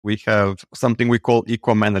We have something we call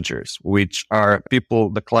eco managers, which are people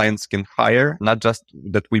the clients can hire, not just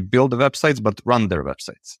that we build the websites, but run their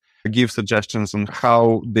websites. Give suggestions on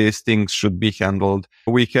how these things should be handled.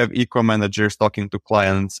 We have eco managers talking to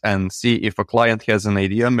clients and see if a client has an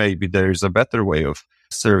idea, maybe there is a better way of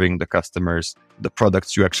serving the customers the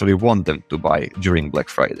products you actually want them to buy during Black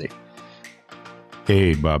Friday.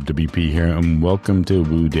 Hey, Bob WP here, and welcome to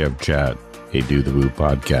Woo Dev Chat, a Do the Woo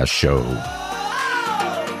podcast show.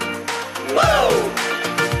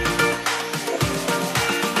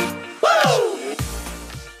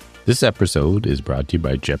 This episode is brought to you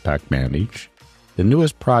by Jetpack Manage, the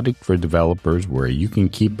newest product for developers where you can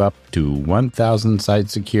keep up to 1,000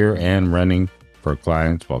 sites secure and running for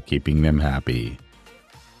clients while keeping them happy.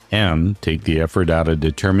 And take the effort out of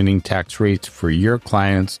determining tax rates for your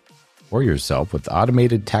clients or yourself with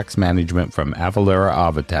automated tax management from Avalara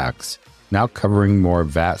Avatax, now covering more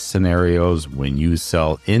VAT scenarios when you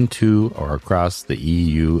sell into or across the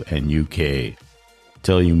EU and UK.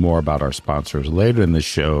 Tell you more about our sponsors later in the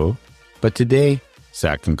show, but today,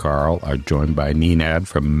 Zach and Carl are joined by Nenad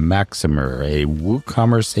from Maksimer, a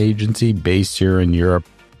WooCommerce agency based here in Europe.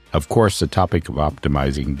 Of course, the topic of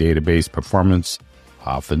optimizing database performance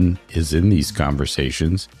often is in these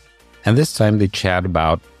conversations, and this time they chat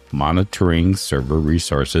about monitoring server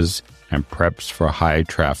resources and preps for high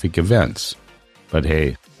traffic events. But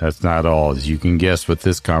hey, that's not all, as you can guess with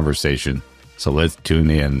this conversation, so let's tune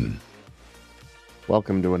in.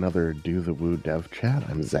 Welcome to another Do the Woo Dev Chat.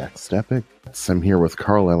 I'm Zach Stepik. I'm here with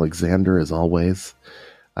Carl Alexander, as always,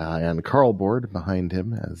 and Carl Board behind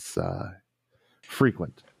him as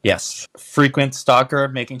frequent. Yes, frequent stalker,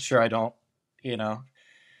 making sure I don't,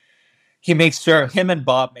 he makes sure, him and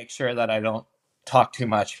Bob make sure that I don't talk too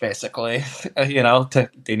much, basically.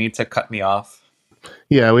 They need to cut me off.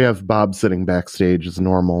 Yeah, we have Bob sitting backstage as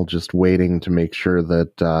normal, just waiting to make sure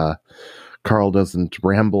that Carl doesn't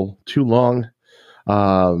ramble too long.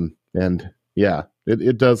 And yeah,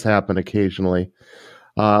 it does happen occasionally.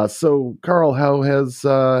 So Carl, how has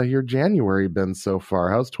your January been so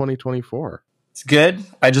far? How's 2024? It's good.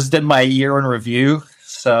 I just did my year in review,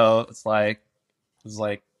 so it was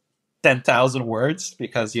like 10,000 words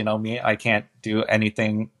because you know me, I can't do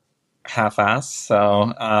anything half-assed.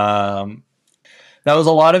 So that was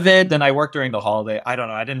a lot of it. Then I worked during the holiday. I don't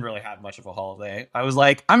know. I didn't really have much of a holiday. I was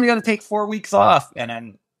like, I'm gonna take 4 weeks off, and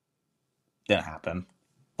then didn't happen.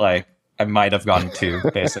 Like I might have gotten 2,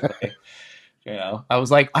 basically. I was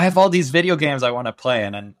like, I have all these video games I want to play,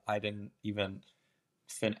 and then I didn't even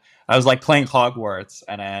finish. I was like playing Hogwarts,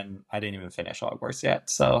 and then I didn't even finish Hogwarts yet.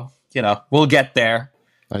 So we'll get there.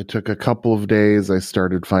 I took a couple of days. I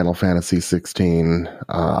started Final Fantasy 16.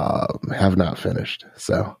 Have not finished.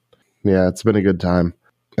 So yeah, it's been a good time.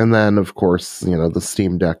 And then of course, the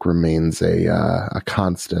Steam Deck remains a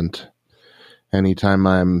constant. Anytime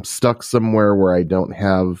I'm stuck somewhere where I don't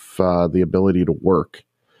have the ability to work,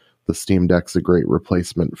 the Steam Deck's a great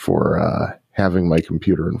replacement for having my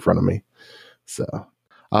computer in front of me. So,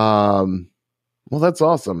 well, that's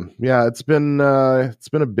awesome. Yeah, it's been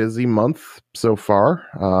a busy month so far.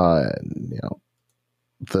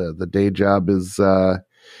 The day job is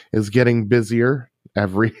getting busier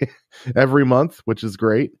every month, which is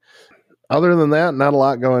great. Other than that, not a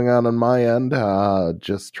lot going on my end.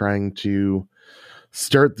 Just trying to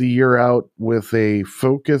start the year out with a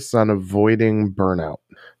focus on avoiding burnout.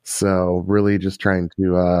 So really just trying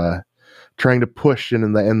to push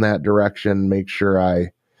in that direction, make sure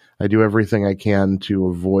I do everything I can to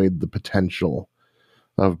avoid the potential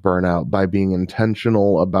of burnout by being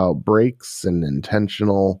intentional about breaks and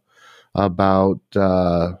intentional about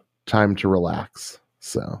time to relax.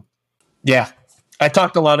 So yeah, I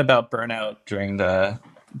talked a lot about burnout during the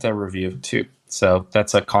review too. So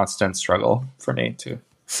that's a constant struggle for me too.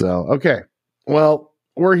 So, okay. Well,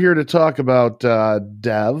 we're here to talk about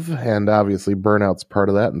dev, and obviously burnout's part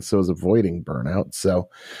of that, and so is avoiding burnout. So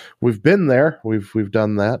we've been there. We've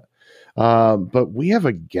done that. But we have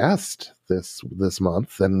a guest this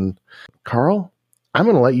month, and Carl, I'm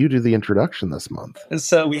going to let you do the introduction this month.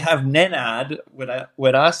 So we have Nenad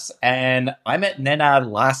with us, and I met Nenad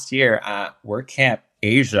last year at WordCamp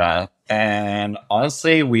Asia. And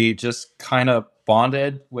honestly, we just kind of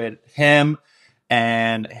bonded with him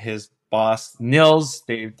and his boss, Nils.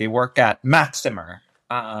 They work at Maksimer,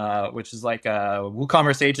 which is like a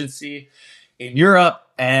WooCommerce agency in Europe.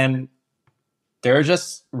 And they're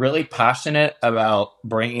just really passionate about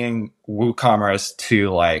bringing WooCommerce to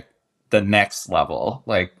like the next level.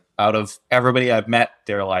 Like out of everybody I've met,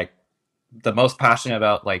 they're like the most passionate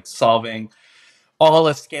about like solving all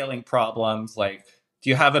the scaling problems, like do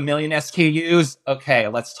you have 1 million SKUs? Okay,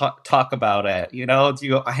 let's talk about it. You know, do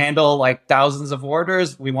you handle like thousands of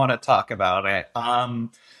orders? We want to talk about it.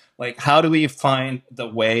 Like, how do we find the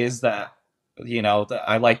ways that, you know,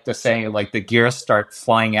 I like to say, like, the gears start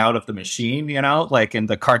flying out of the machine, you know, like in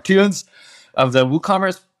the cartoons of the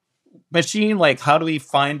WooCommerce machine? Like, how do we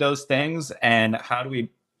find those things and how do we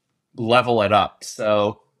level it up?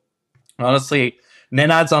 So honestly,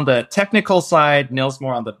 Nenad's on the technical side, Neil's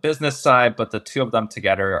more on the business side, but the two of them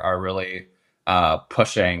together are really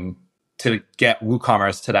pushing to get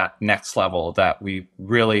WooCommerce to that next level that we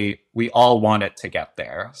all want it to get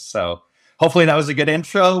there. So hopefully that was a good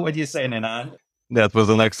intro. What do you say, Nenad? That was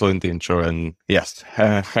an excellent intro. And yes,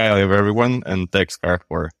 hi everyone. And thanks, Car,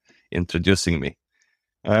 for introducing me.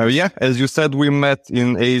 Yeah, as you said, we met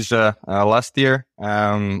in Asia last year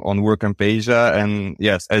on WordCamp Asia. And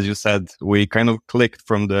yes, as you said, we kind of clicked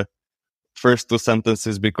from the first 2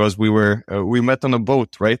 sentences because we met on a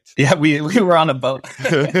boat, right? Yeah, we were on a boat.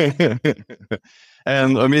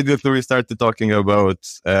 And immediately we started talking about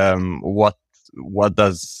what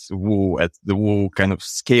does Woo at the Woo kind of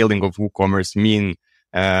scaling of WooCommerce mean,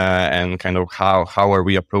 and kind of how are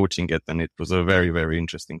we approaching it. And it was a very, very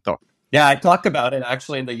interesting talk. Yeah, I talked about it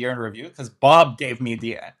actually in the year in review because Bob gave me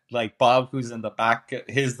Bob, who's in the back,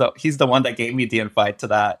 he's the one that gave me the invite to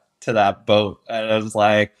that boat, and it was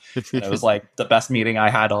like the best meeting I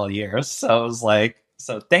had all year. So it was like,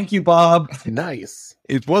 so thank you, Bob. Nice.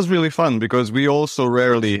 It was really fun because we also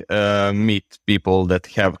rarely meet people that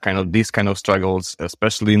have kind of these kind of struggles,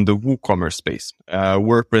 especially in the WooCommerce space.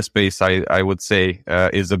 WordPress space, I would say,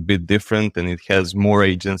 is a bit different, and it has more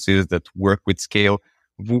agencies that work with scale.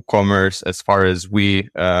 WooCommerce, as far as we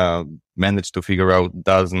managed to figure out,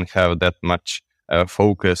 doesn't have that much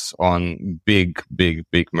focus on big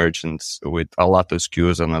merchants with a lot of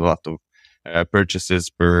SKUs and a lot of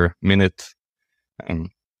purchases per minute.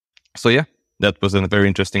 So yeah, that was a very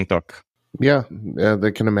interesting talk. Yeah,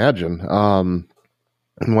 they can imagine.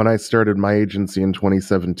 When I started my agency in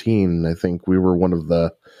 2017, I think we were one of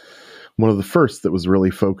the first that was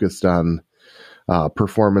really focused on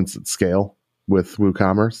performance at scale with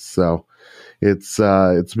WooCommerce. So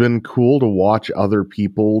it's been cool to watch other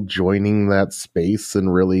people joining that space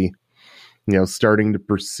and really, you know, starting to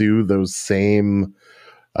pursue those same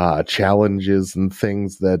challenges and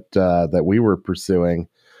things that we were pursuing.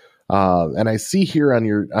 And I see here on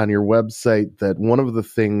your website that one of the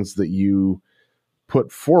things that you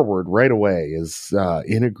put forward right away is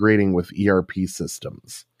integrating with ERP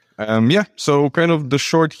systems. Yeah. So kind of the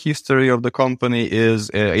short history of the company is,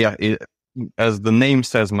 as the name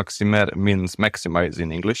says, Maksimer means maximize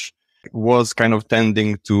in English, was kind of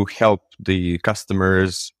tending to help the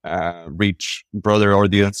customers reach broader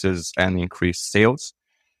audiences and increase sales.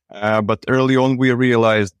 But early on, we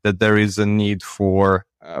realized that there is a need for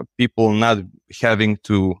people not having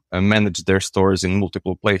to manage their stores in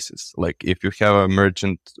multiple places. Like if you have a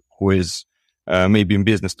merchant who is maybe a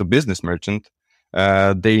business to business merchant,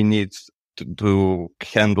 they need to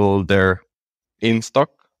handle their in-stock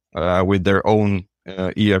with their own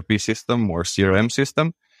ERP system or CRM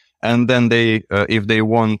system. And then they, if they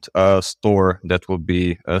want a store that will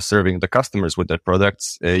be serving the customers with their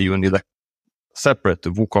products, you need a separate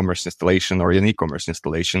WooCommerce installation or an e-commerce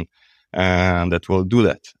installation that will do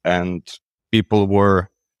that. And people were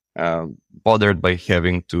bothered by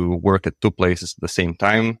having to work at 2 places at the same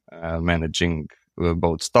time, managing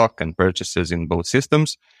both stock and purchases in both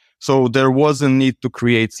systems. So there was a need to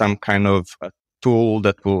create some kind of tool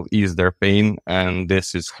that will ease their pain. And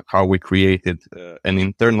this is how we created an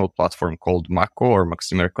internal platform called Mako or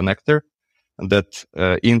Maksimer Connector that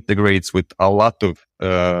integrates with a lot of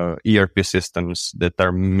ERP systems that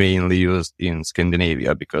are mainly used in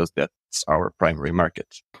Scandinavia because that's our primary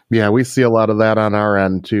market. Yeah, we see a lot of that on our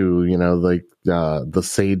end too. You know, like the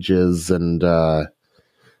Sages and that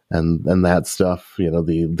stuff. You know,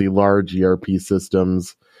 the large ERP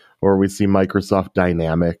systems, or we see Microsoft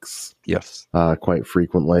Dynamics. Yes, quite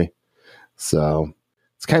frequently. So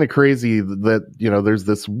it's kind of crazy that, you know, there's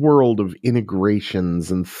this world of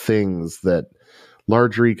integrations and things that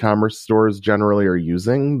larger e-commerce stores generally are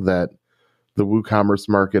using that the WooCommerce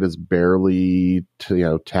market has barely,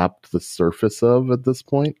 tapped the surface of at this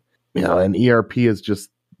point. You know, and ERP is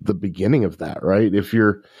just the beginning of that, right? If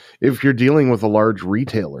you're dealing with a large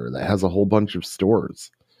retailer that has a whole bunch of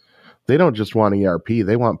stores, they don't just want ERP,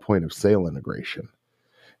 they want point of sale integration.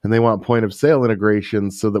 And they want point of sale integration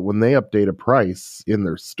so that when they update a price in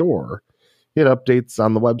their store, it updates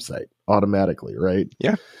on the website automatically, right?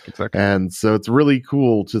 Yeah, exactly. And so it's really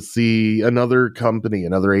cool to see another company,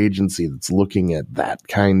 another agency that's looking at that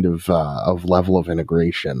kind of level of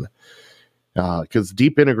integration. because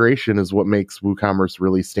deep integration is what makes WooCommerce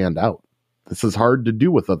really stand out. This is hard to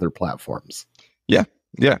do with other platforms.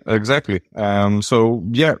 Yeah, exactly. So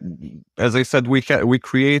yeah, as I said, we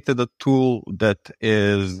created a tool that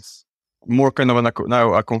is more kind of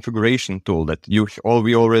now a configuration tool that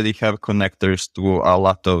we already have connectors to a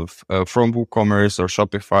lot of from WooCommerce or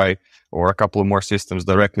Shopify or a couple of more systems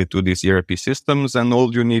directly to these ERP systems, and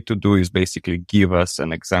all you need to do is basically give us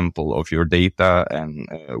an example of your data, and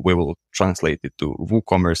we will translate it to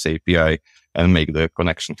WooCommerce API and make the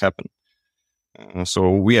connection happen.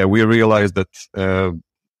 So we realized that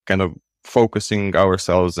kind of focusing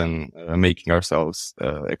ourselves and making ourselves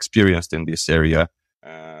experienced in this area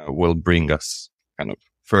will bring us kind of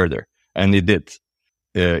further. And it did.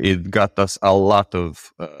 It got us a lot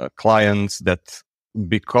of clients that,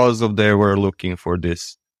 because of they were looking for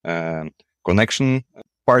this connection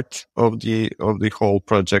part of the whole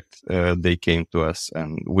project, they came to us,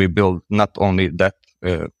 and we built not only that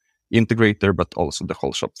integrator, but also the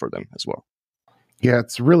whole shop for them as well. Yeah,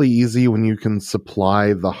 it's really easy when you can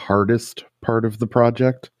supply the hardest part of the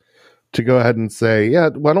project to go ahead and say, yeah,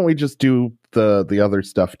 why don't we just do the other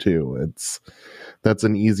stuff too? That's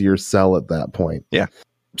an easier sell at that point. Yeah.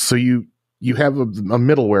 So you have a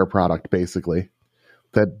middleware product basically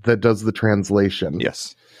that does the translation.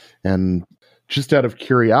 Yes. And just out of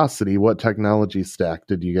curiosity, what technology stack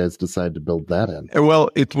did you guys decide to build that in? Well,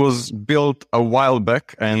 it was built a while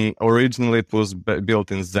back, and originally it was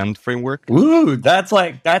built in Zen framework. Ooh, that's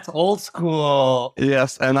old school.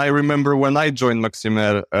 Yes, and I remember when I joined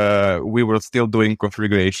Maksimer, we were still doing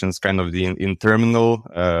configurations, kind of in terminal,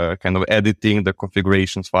 kind of editing the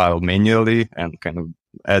configurations file manually and kind of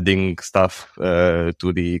adding stuff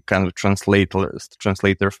to the kind of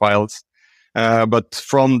translator files. But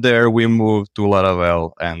from there, we moved to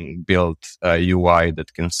Laravel and built a UI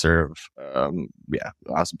that can serve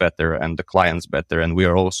us better and the clients better. And we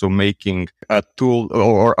are also making a tool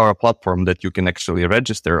or a platform that you can actually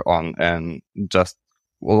register on and just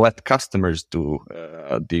let customers do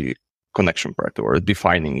the connection part or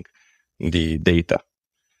defining the data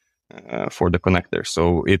for the connector.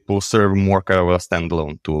 So it will serve more kind of a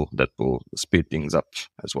standalone tool that will speed things up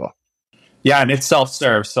as well. Yeah, and it's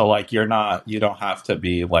self-serve, so like you don't have to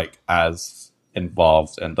be like as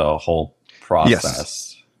involved in the whole process.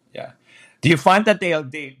 Yes. Yeah. Do you find that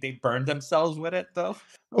they burn themselves with it though?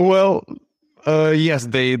 Well, yes,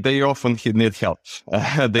 they often need help.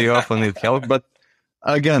 They often need help, but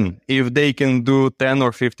again, if they can do 10 or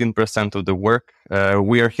 15% of the work,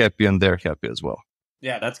 we are happy and they're happy as well.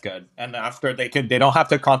 Yeah, that's good. And after they don't have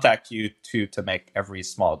to contact you to make every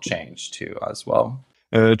small change too as well.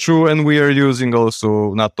 True, and we are using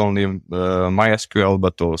also not only MySQL,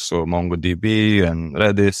 but also MongoDB and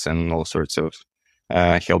Redis and all sorts of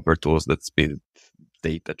helper tools that speed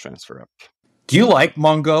data transfer up. Do you like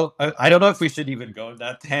Mongo? I don't know if we should even go on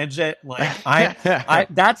that tangent. Like, I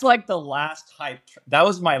that's like the last hype. That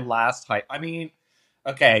was my last hype. I mean,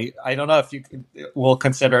 okay, I don't know if you will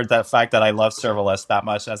consider the fact that I love serverless that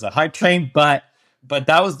much as a hype train, but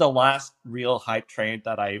that was the last real hype train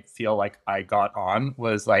that I feel like I got on.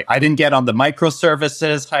 Was like, I didn't get on the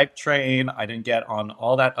microservices hype train. I didn't get on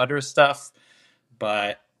all that other stuff,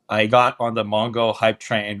 but I got on the Mongo hype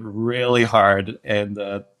train really hard in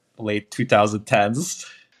the late 2010s.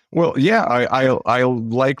 Well, yeah, I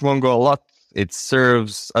like Mongo a lot. It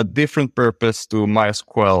serves a different purpose to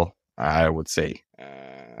MySQL, I would say,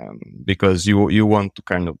 because you want to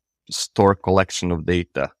kind of store collection of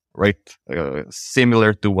data. Right,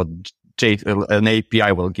 similar to what an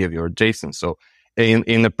API will give you or JSON. So,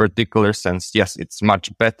 in a particular sense, yes, it's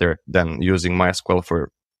much better than using MySQL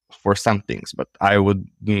for some things. But I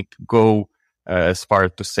wouldn't go as far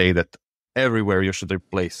to say that everywhere you should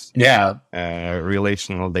replace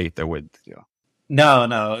relational data with.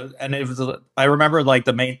 No, and it was. I remember like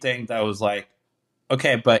the main thing that was like,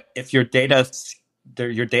 okay, but if your data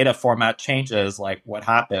format changes, like what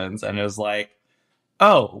happens? And it was like,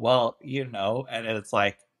 oh, well, and it's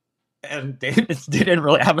like, and they didn't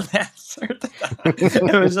really have an answer to that.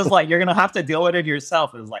 It was just like, you're going to have to deal with it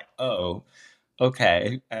yourself. It was like, oh,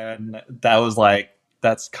 okay. And that was like,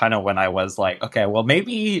 that's kind of when I was like, okay, well,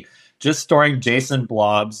 maybe just storing JSON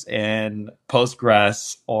blobs in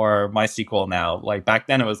Postgres or MySQL now. Like back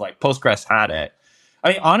then it was like Postgres had it.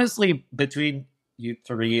 I mean, honestly, between you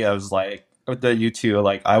three, I was like, the you two,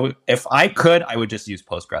 like if I could, I would just use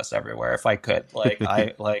Postgres everywhere. If I could,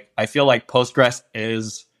 I feel like Postgres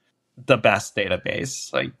is the best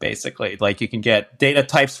database. Like basically, like you can get data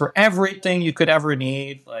types for everything you could ever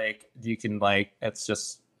need. Like you can it's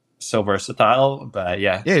just so versatile. But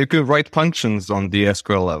yeah, you could write functions on the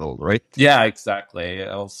SQL level, right? Yeah, exactly.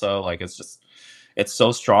 Also, like it's just it's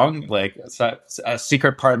so strong. Like a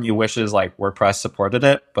secret part of me wishes like WordPress supported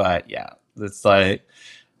it, but yeah, it's like,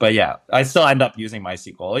 but yeah, I still end up using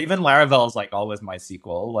MySQL. Even Laravel is like always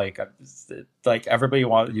MySQL. Like everybody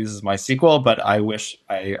uses MySQL, but I wish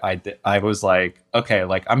I was like, okay,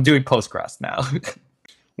 like I'm doing Postgres now.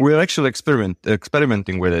 We're actually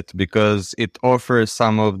experimenting with it because it offers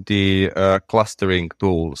some of the clustering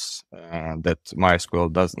tools that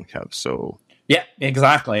MySQL doesn't have. So yeah,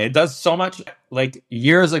 exactly. It does so much. Like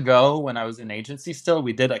years ago when I was in agency still,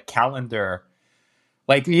 we did a calendar.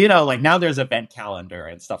 Like, like now there's event calendar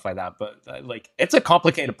and stuff like that, but like it's a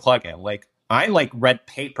complicated plugin. Like I like read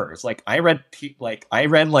papers. Like I read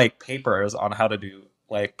like papers on how to do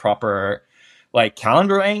like proper like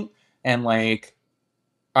calendaring, and like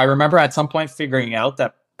I remember at some point figuring out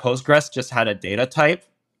that Postgres just had a data type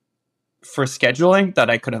for scheduling that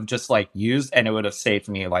I could have just like used, and it would have saved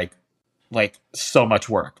me like so much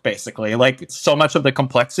work. Basically, like so much of the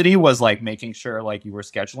complexity was like making sure like you were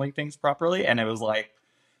scheduling things properly, and it was like,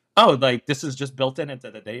 oh, like this is just built into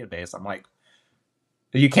the database. I'm like,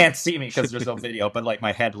 you can't see me because there's no video, but like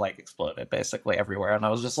my head like exploded basically everywhere, and I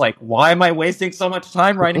was just like, why am I wasting so much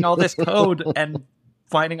time writing all this code and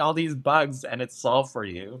finding all these bugs, and it's solved for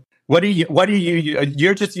you?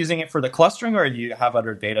 You're just using it for the clustering, or you have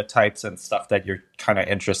other data types and stuff that you're kind of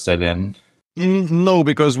interested in? No,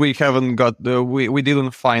 because we haven't got we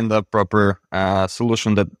didn't find a proper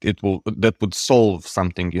solution that would solve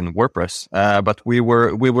something in WordPress. But we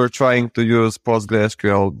were trying to use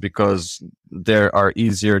PostgreSQL because there are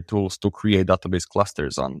easier tools to create database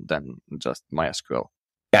clusters on than just MySQL.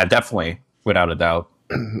 Yeah, definitely, without a doubt.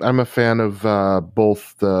 I'm a fan of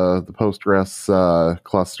both the Postgres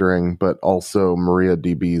clustering, but also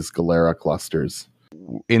MariaDB's Galera clusters.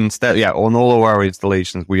 Instead, yeah, on all of our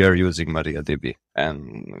installations, we are using MariaDB,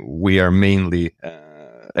 and we are mainly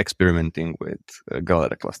experimenting with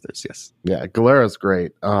Galera clusters. Yes. Yeah, Galera's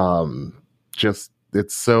great. Just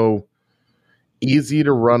it's so easy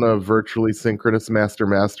to run a virtually synchronous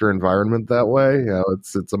master-master environment that way. You know,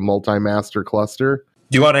 it's a multi-master cluster.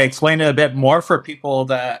 Do you want to explain it a bit more for people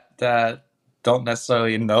that don't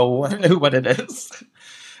necessarily know what it is,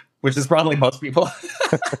 which is probably most people?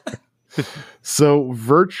 So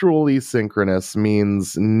virtually synchronous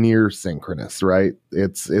means near synchronous, right?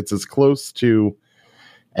 It's as close to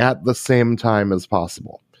at the same time as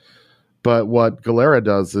possible. But what Galera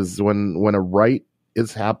does is when a write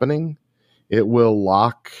is happening, it will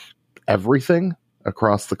lock everything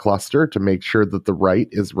across the cluster to make sure that the write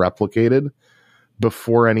is replicated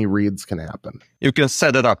before any reads can happen. You can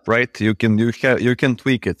set it up, right? You can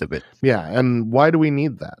tweak it a bit. Yeah, and why do we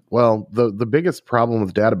need that? Well, the biggest problem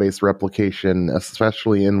with database replication,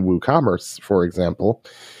 especially in WooCommerce, for example,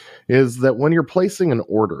 is that when you're placing an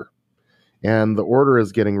order and the order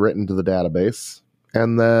is getting written to the database,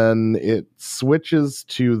 and then it switches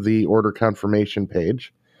to the order confirmation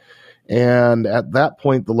page, and at that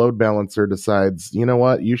point the load balancer decides, you know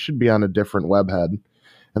what, you should be on a different webhead.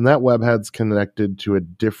 And that webhead's connected to a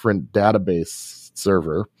different database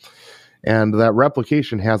server, and that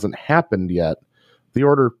replication hasn't happened yet, the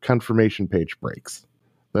order confirmation page breaks.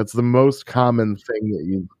 That's the most common thing that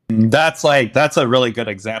you... That's a really good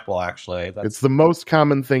example, actually. It's the most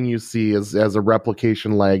common thing you see as a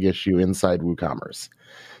replication lag issue inside WooCommerce,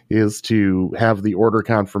 is to have the order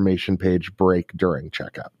confirmation page break during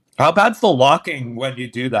checkout. How bad's the locking when you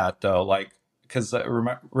do that, though? Like, because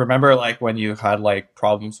remember, like when you had like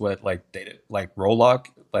problems with like data, like row lock,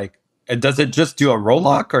 like does it just do a row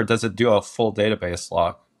lock, or does it do a full database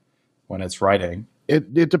lock when it's writing?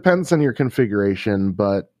 It depends on your configuration,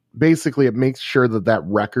 but basically it makes sure that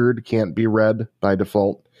record can't be read by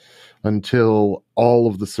default until all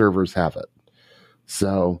of the servers have it.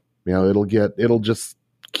 So, you know, it'll just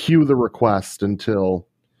queue the request until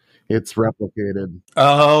it's replicated.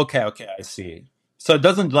 Oh, okay, I see. So it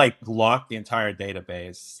doesn't like lock the entire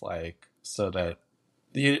database, like so that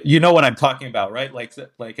you know what I'm talking about, right? Like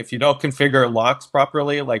if you don't configure locks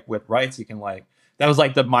properly, like with writes, you can like that was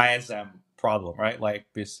like the MySM problem, right? Like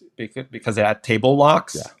because it had table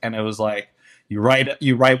locks, yeah. And it was like you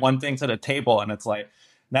write one thing to the table, and it's like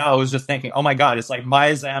now I was just thinking, oh my god, it's like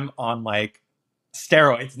MySM on like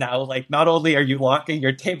steroids now. Like not only are you locking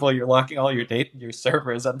your table, you're locking all your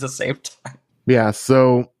servers at the same time. Yeah,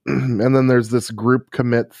 so, and then there's this group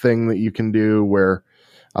commit thing that you can do where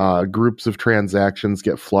groups of transactions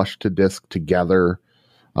get flushed to disk together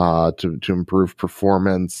to improve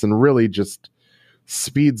performance, and really just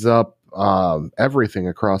speeds up everything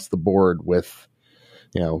across the board with,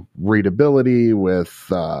 you know, readability,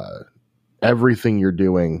 with everything you're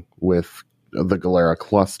doing with the Galera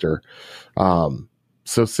cluster.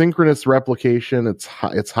 So synchronous replication,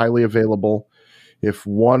 it's highly available. If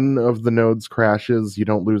one of the nodes crashes, you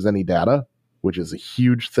don't lose any data, which is a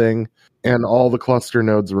huge thing. And all the cluster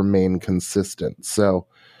nodes remain consistent. So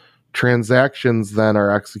transactions then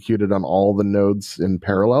are executed on all the nodes in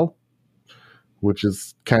parallel, which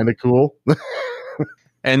is kind of cool.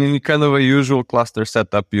 And in kind of a usual cluster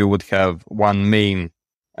setup, you would have one main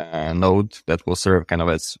node that will serve kind of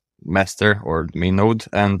as master or main node,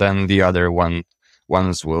 and then the other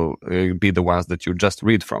ones will be the ones that you just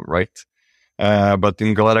read from, right? But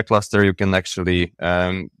in Galera cluster, you can actually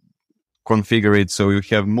configure it so you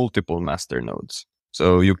have multiple master nodes.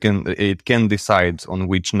 So it can decide on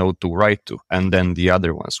which node to write to, and then the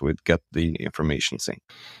other ones would get the information sync.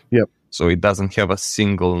 Yep. So it doesn't have a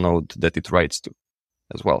single node that it writes to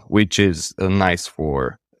as well, which is nice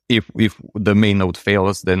for if the main node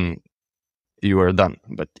fails, then you are done.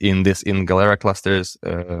 But in Galera clusters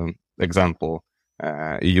example,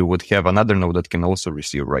 you would have another node that can also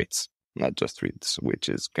receive writes, not just reads, which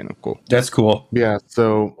is kind of cool. That's cool. Yeah.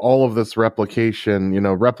 So all of this replication,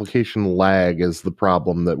 replication lag is the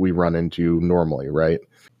problem that we run into normally, right?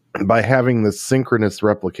 By having this synchronous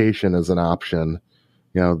replication as an option,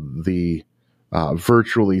 the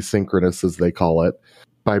virtually synchronous, as they call it,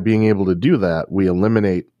 by being able to do that, we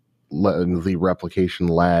eliminate the replication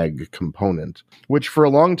lag component, which for a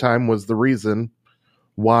long time was the reason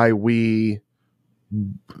why we,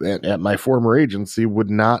 at my former agency,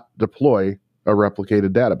 would not deploy a replicated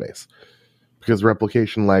database, because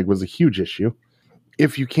replication lag was a huge issue.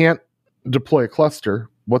 If you can't deploy a cluster,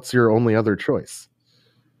 what's your only other choice?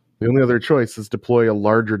 The only other choice is deploy a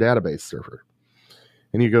larger database server.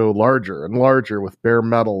 And you go larger and larger with bare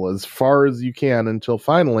metal as far as you can until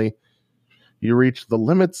finally you reach the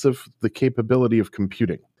limits of the capability of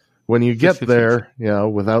computing. When you get there,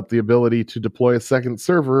 without the ability to deploy a second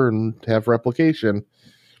server and have replication,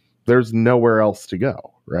 there's nowhere else to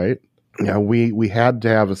go, right? We had to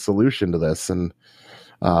have a solution to this, and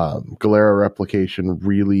Galera replication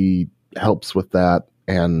really helps with that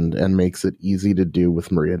and makes it easy to do with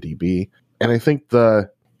MariaDB. And I think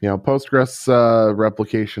the Postgres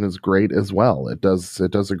replication is great as well. It does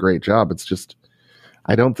a great job. It's just,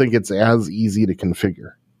 I don't think it's as easy to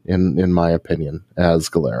configure, in my opinion, as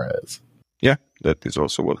Galera is. Yeah, that is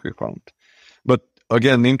also what we found. But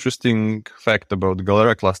again, interesting fact about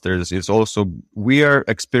Galera clusters is also we are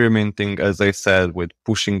experimenting, as I said, with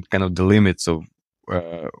pushing kind of the limits of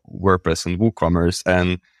WordPress and WooCommerce.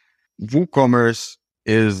 And WooCommerce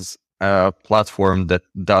is a platform that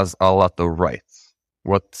does a lot of writes.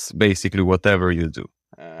 What's basically whatever you do.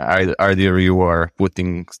 Either you are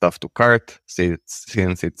putting stuff to cart,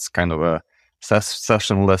 since it's kind of a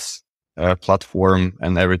sessionless platform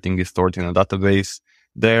and everything is stored in a database,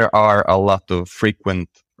 there are a lot of frequent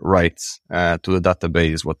writes to the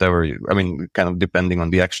database, kind of depending on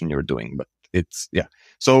the action you're doing. But it's, yeah.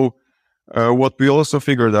 So what we also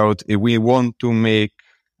figured out, if we want to make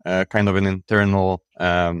kind of an internal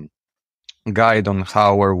guide on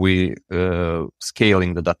how are we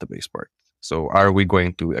scaling the database part. So are we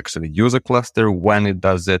going to actually use a cluster? When it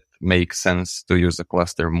does it make sense to use a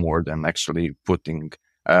cluster more than actually putting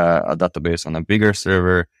a database on a bigger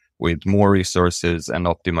server with more resources and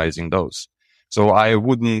optimizing those? So I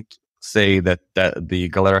wouldn't say that the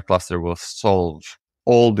Galera cluster will solve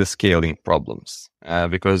all the scaling problems.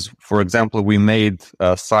 Because, for example, we made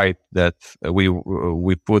a site that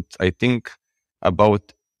we put, I think,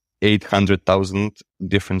 about 800,000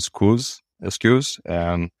 different SKUs.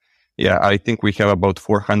 I think we have about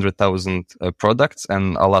 400,000 products,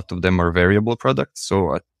 and a lot of them are variable products.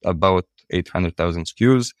 So about 800,000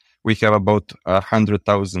 SKUs. We have about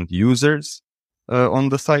 100,000 users on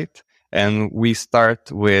the site, and we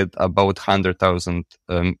start with about 100,000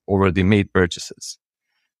 already made purchases.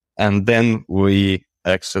 And then we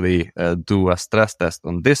actually do a stress test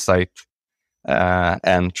on this site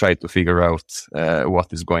and try to figure out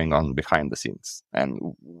what is going on behind the scenes and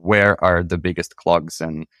where are the biggest clogs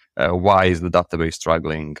and why is the database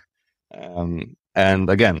struggling. And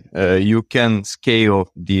again, you can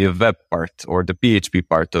scale the web part or the PHP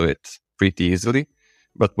part of it pretty easily.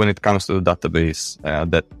 But when it comes to the database,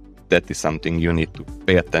 that is something you need to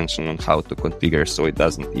pay attention on how to configure so it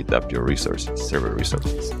doesn't eat up your resources, server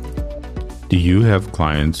resources. Do you have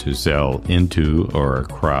clients who sell into or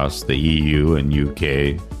across the EU and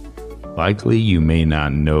UK? Likely you may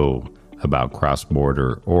not know about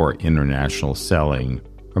cross-border or international selling,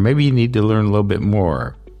 or maybe you need to learn a little bit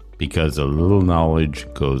more, because a little knowledge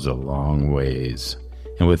goes a long ways.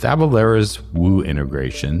 And with Avalara's Woo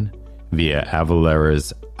integration via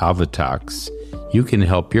Avalara's Avatox, you can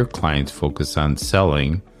help your clients focus on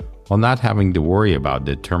selling while not having to worry about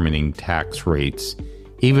determining tax rates,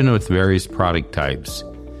 even with various product types.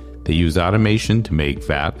 They use automation to make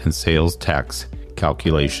VAT and sales tax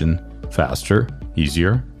calculation faster,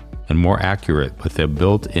 easier, and more accurate with a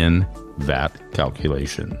built-in VAT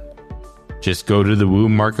calculation. Just go to the Woo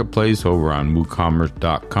Marketplace over on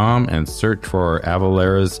WooCommerce.com and search for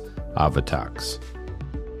Avalara's Avatax.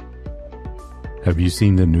 Have you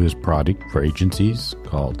seen the newest product for agencies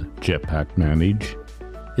called Jetpack Manage?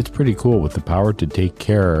 It's pretty cool with the power to take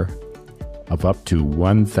care of up to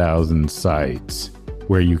 1,000 sites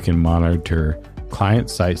where you can monitor client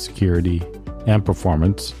site security and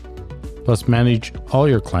performance, plus manage all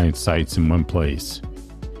your client sites in one place.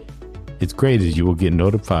 It's great as you will get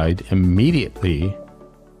notified immediately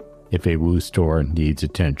if a Woo store needs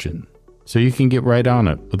attention, so you can get right on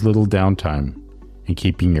it with little downtime and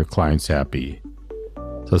keeping your clients happy.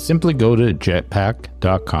 So simply go to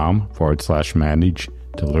jetpack.com/manage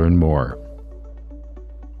to learn more.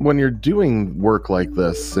 When you're doing work like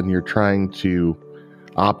this and you're trying to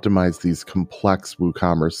optimize these complex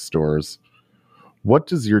WooCommerce stores, what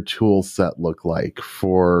does your tool set look like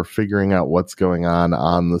for figuring out what's going on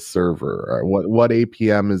the server? What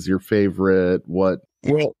APM is your favorite? What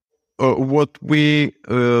we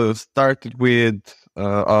started with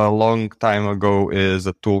a long time ago is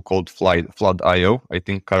a tool called Flood.io. I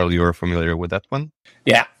think, Carl, you're familiar with that one.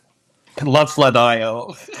 Yeah. I love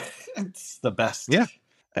Flood.io. It's the best. Yeah.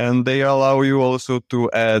 And they allow you also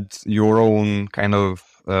to add your own kind of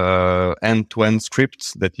end-to-end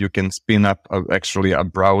scripts that you can spin up actually a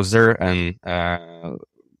browser and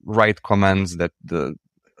write commands that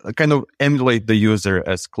kind of emulate the user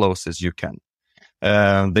as close as you can.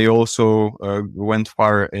 They also went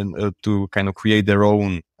far to kind of create their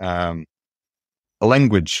own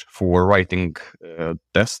language for writing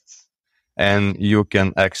tests. And you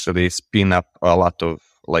can actually spin up a lot of,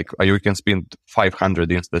 you can spin 500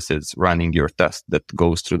 instances running your test that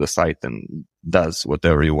goes through the site and does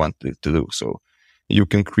whatever you want it to do. So you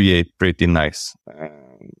can create pretty nice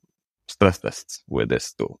stress tests with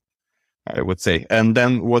this tool, I would say. And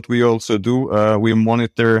then what we also do, we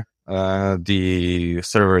monitor the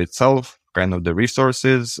server itself, kind of the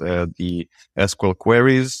resources, the SQL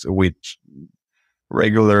queries, with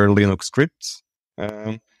regular Linux scripts.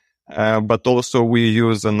 But also we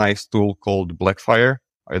use a nice tool called Blackfire.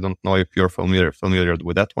 I don't know if you're familiar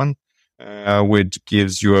with that one, which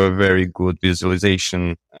gives you a very good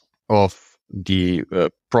visualization of the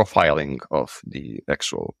profiling of the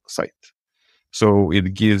actual site. So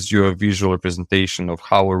it gives you a visual representation of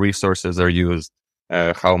how resources are used,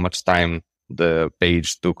 how much time the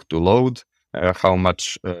page took to load, how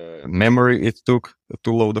much memory it took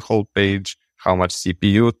to load the whole page, how much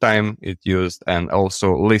CPU time it used, and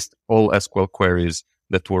also list all SQL queries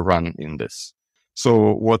that were run in this.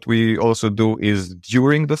 So what we also do is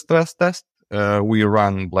during the stress test, we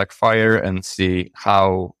run Blackfire and see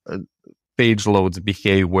how page loads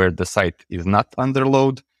behave where the site is not under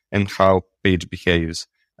load and how page behaves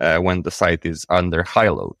when the site is under high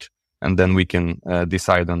load. And then we can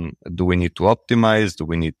decide on, do we need to optimize? Do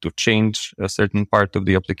we need to change a certain part of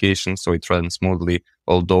the application so it runs smoothly,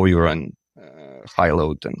 although you're on high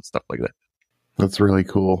load and stuff like that. That's really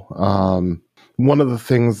cool. One of the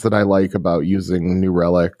things that I like about using New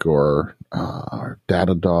Relic or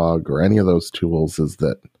Datadog or any of those tools is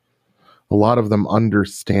that a lot of them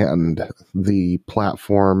understand the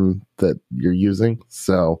platform that you're using.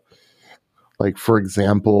 So, like, for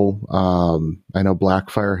example, I know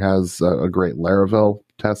Blackfire has a great Laravel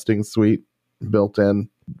testing suite built in,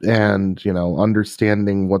 and,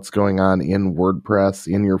 understanding what's going on in WordPress,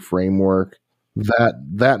 in your framework,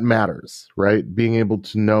 that matters, right? Being able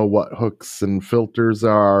to know what hooks and filters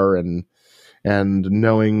are and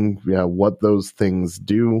knowing what those things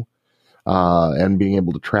do, and being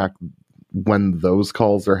able to track when those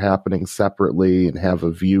calls are happening separately and have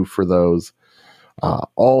a view for those,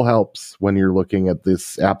 all helps when you're looking at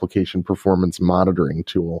this application performance monitoring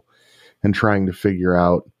tool and trying to figure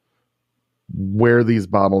out where these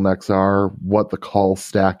bottlenecks are, what the call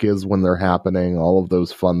stack is when they're happening, all of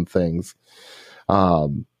those fun things.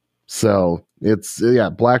 So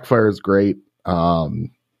Blackfire is great.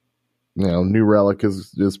 New Relic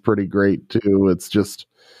is pretty great too.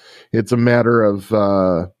 It's a matter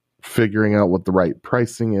of figuring out what the right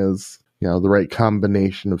pricing is, the right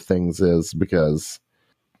combination of things is, because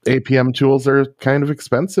APM tools are kind of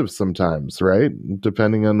expensive sometimes, right?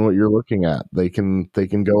 Depending on what you're looking at, they can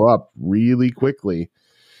go up really quickly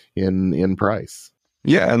in price.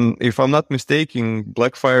 Yeah, and if I'm not mistaken,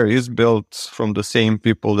 Blackfire is built from the same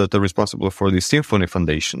people that are responsible for the Symfony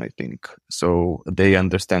Foundation, I think. So they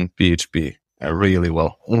understand PHP really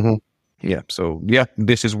well. Mm-hmm. Yeah. So yeah,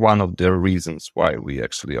 this is one of the reasons why we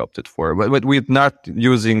actually opted for, but we're not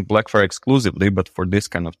using Blackfire exclusively, but for this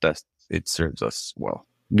kind of test, it serves us well.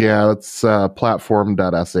 Yeah, that's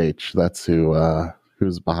platform.sh. That's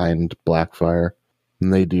who's behind Blackfire.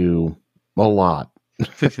 And they do a lot.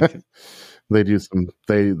 They do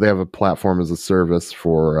they have a platform as a service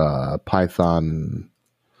for Python,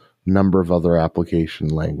 number of other application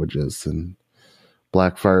languages, and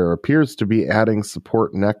Blackfire appears to be adding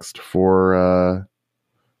support next for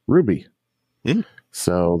Ruby. Yeah.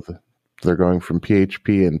 So they're going from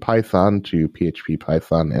PHP and Python to PHP,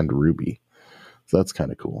 Python, and Ruby. So that's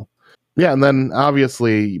kind of cool. Yeah, and then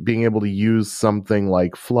obviously being able to use something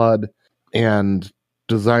like Flood and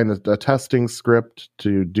design a testing script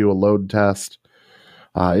to do a load test.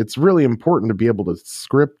 It's really important to be able to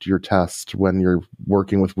script your test when you're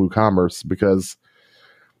working with WooCommerce, because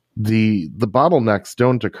the bottlenecks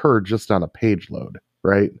don't occur just on a page load,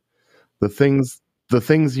 right? The things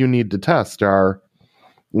you need to test are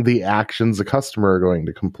the actions a customer are going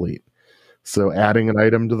to complete. So adding an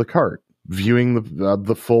item to the cart, viewing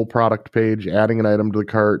the full product page, adding an item to the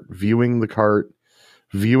cart, viewing the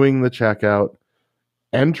checkout,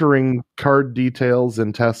 entering card details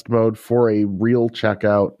in test mode for a real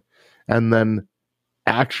checkout, and then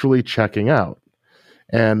actually checking out.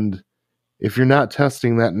 And if you're not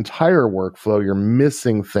testing that entire workflow, you're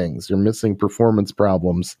missing things. You're missing performance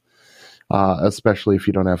problems, especially if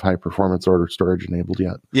you don't have high performance order storage enabled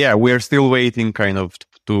yet. Yeah, we're still waiting kind of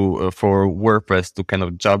for WordPress to kind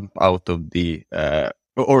of jump out of the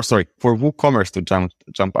for WooCommerce to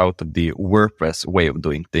jump out of the WordPress way of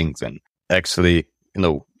doing things, and actually,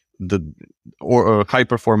 the high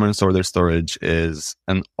performance order storage is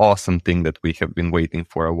an awesome thing that we have been waiting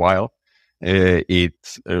for a while. It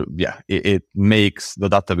makes the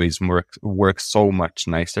database work so much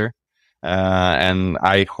nicer, and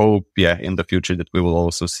I hope in the future that we will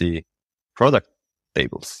also see product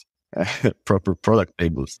tables, proper product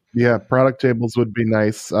tables. Yeah, product tables would be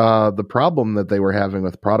nice. The problem that they were having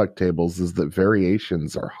with product tables is that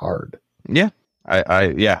variations are hard. Yeah.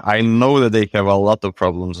 I know that they have a lot of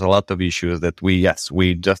problems, a lot of issues that we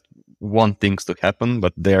just want things to happen,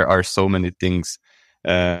 but there are so many things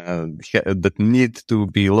that need to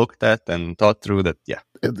be looked at and thought through that. Yeah,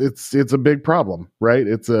 it's a big problem, right?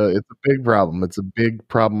 It's a big problem. It's a big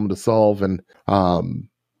problem to solve, and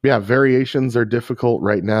variations are difficult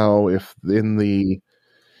right now. If in the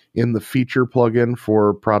feature plugin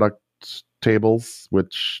for product tables,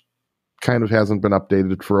 which kind of hasn't been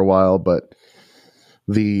updated for a while, but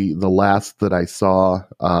the last that I saw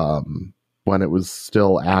when it was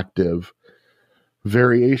still active,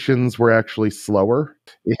 variations were actually slower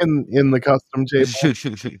in the custom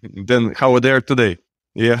table than how they are today.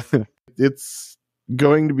 Yeah. It's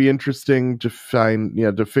going to be interesting to find,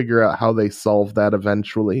 to figure out how they solve that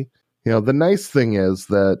eventually. The nice thing is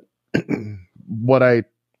that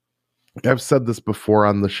I've said this before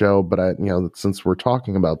on the show, but since we're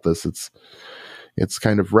talking about this, it's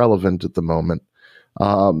kind of relevant at the moment.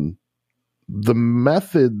 The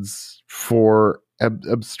methods for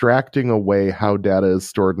abstracting away how data is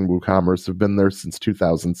stored in WooCommerce have been there since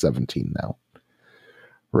 2017 now,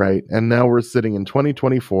 right? And now we're sitting in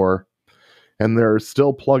 2024, and there are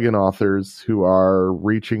still plugin authors who are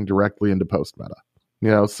reaching directly into post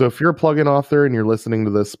meta. So if you're a plugin author and you're listening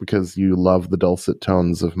to this because you love the dulcet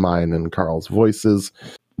tones of mine and Carl's voices,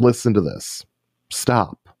 listen to this.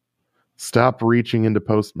 Stop reaching into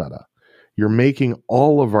post meta. You're making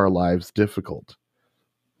all of our lives difficult,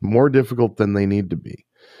 more difficult than they need to be.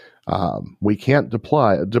 We can't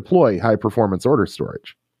deploy high performance order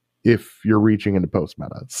storage if you're reaching into post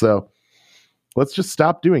meta. So let's just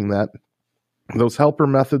stop doing that. Those helper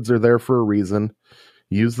methods are there for a reason.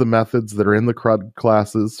 Use the methods that are in the CRUD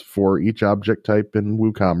classes for each object type in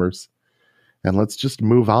WooCommerce. And let's just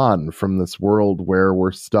move on from this world where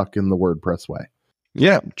we're stuck in the WordPress way.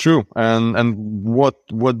 Yeah, true. And what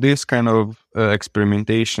this kind of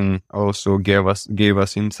experimentation also gave us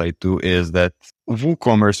insight to is that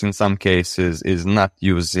WooCommerce in some cases is not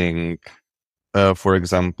using, for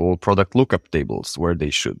example, product lookup tables where they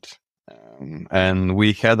should. And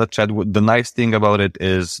we had a chat. The nice thing about it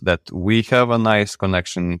is that we have a nice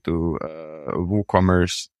connection to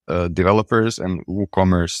WooCommerce developers and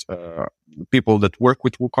WooCommerce people that work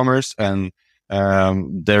with WooCommerce, and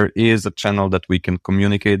there is a channel that we can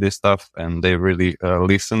communicate this stuff, and they really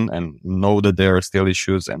listen and know that there are still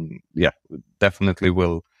issues, and definitely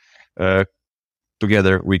will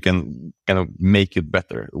together we can kind of make it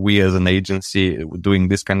better. We as an agency doing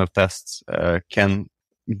this kind of tests can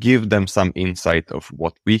give them some insight of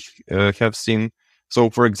what we have seen. So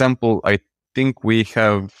for example, I think we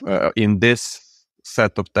have in this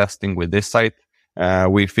set of testing with this site,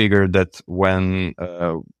 we figured that when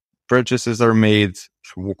purchases are made,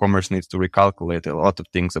 WooCommerce needs to recalculate a lot of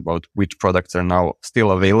things about which products are now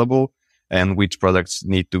still available and which products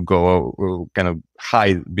need to go kind of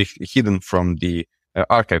be hidden from the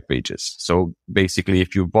archive pages. So basically,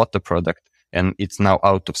 if you bought the product and it's now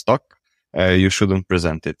out of stock, you shouldn't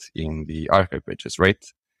present it in the archive pages, right?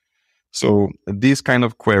 So these kind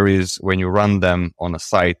of queries, when you run them on a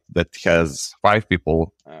site that has 5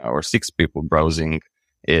 people or 6 people browsing,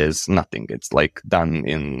 is nothing. It's like done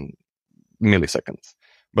in milliseconds.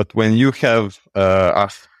 But when you have a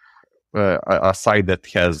site that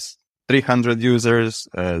has 300 users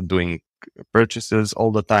doing purchases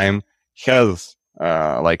all the time, has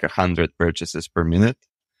like 100 purchases per minute,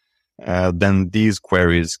 then these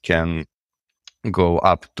queries can go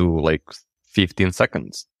up to like 15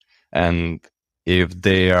 seconds. And if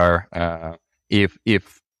they are, if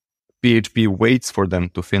PHP waits for them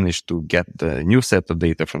to finish to get the new set of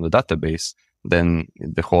data from the database, then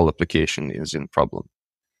the whole application is in problem.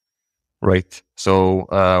 Right. So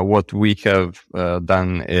what we have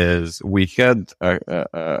done is we had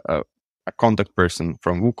a contact person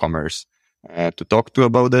from WooCommerce to talk to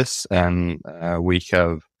about this, and we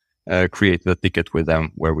have created a ticket with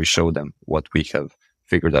them where we show them what we have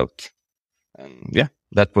figured out. And yeah,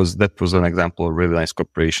 that was an example of really nice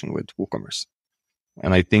cooperation with WooCommerce.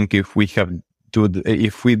 And I think if we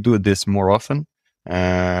do this more often,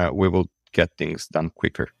 we will get things done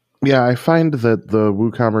quicker. Yeah, I find that the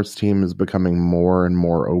WooCommerce team is becoming more and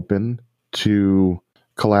more open to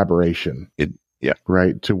collaboration.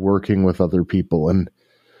 Right, to working with other people. And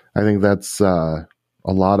I think that's a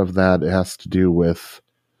lot of that has to do with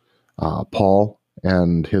Paul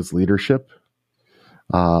and his leadership,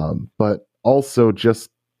 but also just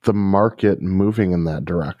the market moving in that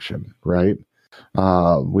direction, right?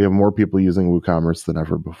 We have more people using WooCommerce than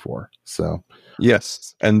ever before. So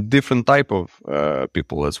yes, and different type of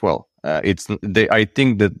people as well. I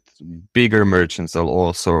think that bigger merchants are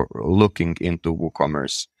also looking into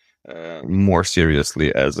WooCommerce more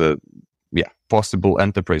seriously as a possible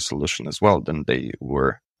enterprise solution as well than they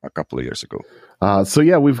were a couple of years ago.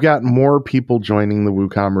 So we've got more people joining the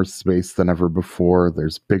WooCommerce space than ever before.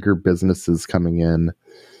 There's bigger businesses coming in.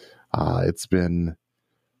 It's been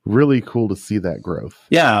really cool to see that growth.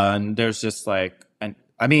 Yeah, and there's just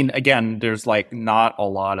there's like not a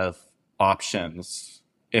lot of options.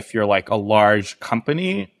 If you're like a large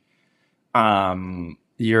company,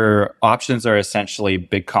 your options are essentially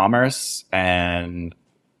BigCommerce and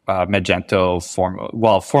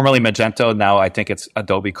Magento, formerly Magento. Now I think it's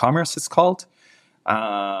Adobe Commerce it's called.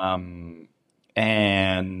 And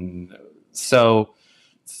so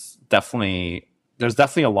there's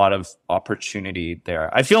definitely a lot of opportunity there.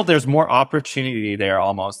 I feel there's more opportunity there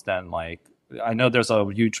almost than like, I know there's a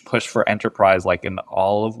huge push for enterprise like in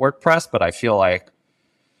all of WordPress, but I feel like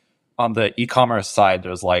on the e-commerce side,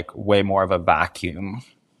 there's like way more of a vacuum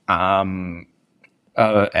of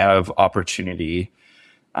opportunity.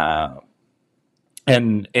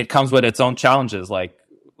 And it comes with its own challenges. Like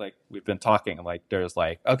we've been talking, like there's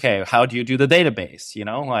like, okay, how do you do the database? You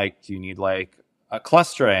know, like do you need like a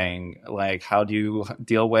clustering? Like how do you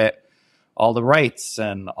deal with all the rights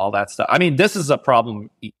and all that stuff? I mean, this is a problem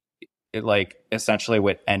like essentially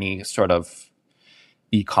with any sort of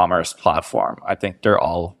e-commerce platform. I think they're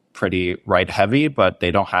all pretty right heavy, but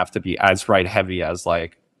they don't have to be as right heavy as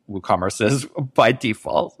like WooCommerce is by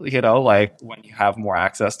default, you know, like when you have more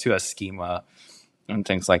access to a schema and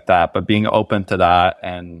things like that. But being open to that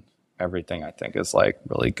and everything, I think is like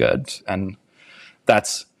really good. And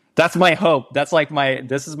that's my hope. This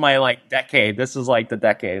is my like decade. This is like the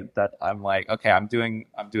decade that I'm like, okay, I'm doing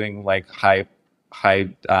like high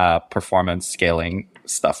performance scaling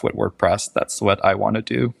stuff with WordPress. That's what I want to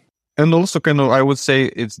do. And also I would say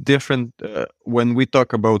it's different when we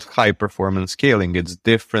talk about high performance scaling, it's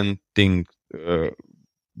different thing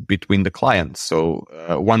between the clients. So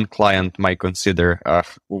one client might consider a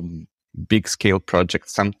big scale project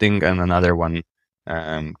something, and another one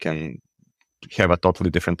can have a totally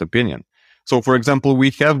different opinion. So for example,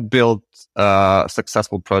 we have built a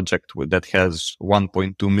successful project that has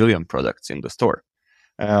 1.2 million products in the store.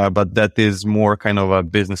 But that is more kind of a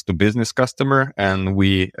business to business customer, and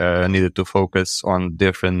we needed to focus on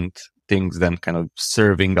different things than kind of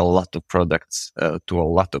serving a lot of products to a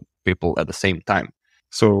lot of people at the same time.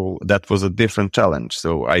 So that was a different challenge.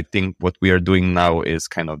 So I think what we are doing now is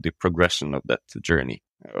kind of the progression of that journey,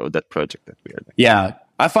 or that project that we are doing. Yeah,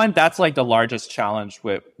 I find that's like the largest challenge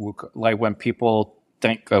with like when people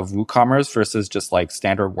think of WooCommerce versus just like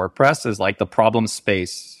standard WordPress is like the problem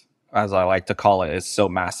space as I like to call it, is so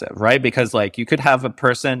massive, right? Because like you could have a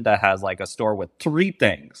person that has like a store with 3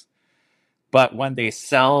 things, but when they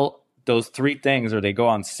sell those 3 things or they go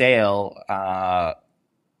on sale,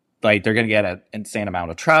 like they're going to get an insane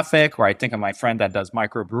amount of traffic. Or I think of my friend that does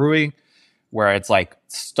microbrewing, where it's like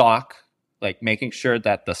stock, like making sure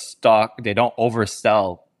that the stock, they don't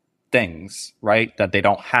oversell things, right? That they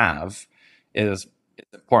don't have is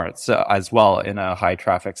important. So as well in a high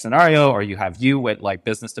traffic scenario, or you have you with like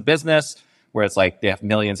business to business, where it's like they have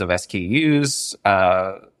millions of SKUs,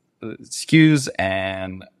 SKUs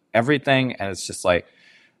and everything. And it's just like,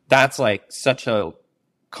 that's like such a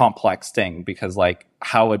complex thing, because like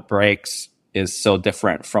how it breaks is so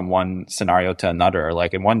different from one scenario to another.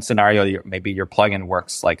 Like in one scenario, maybe your plugin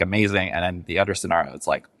works like amazing, and then the other scenario, it's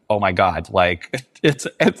like, oh my god, like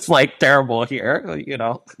it's like terrible here, you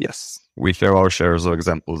know? Yes, we have our shares of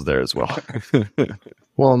examples there as well.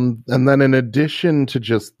 Well, and then in addition to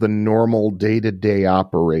just the normal day-to-day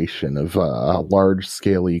operation of a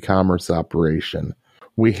large-scale e-commerce operation,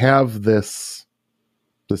 we have this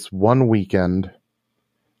one weekend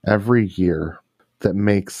every year that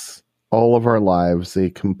makes all of our lives a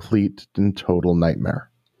complete and total nightmare.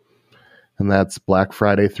 And that's Black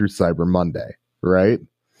Friday through Cyber Monday, right?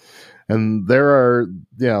 And there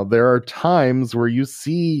are times where you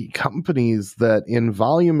see companies that in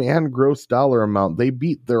volume and gross dollar amount, they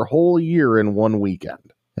beat their whole year in one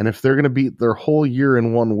weekend. And if they're going to beat their whole year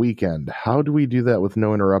in one weekend, how do we do that with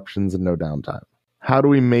no interruptions and no downtime? How do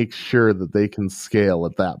we make sure that they can scale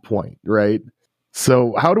at that point, right?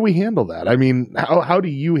 So how do we handle that? I mean, how do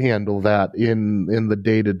you handle that in the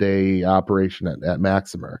day-to-day operation at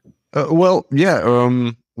Maksimer?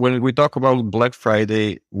 When we talk about Black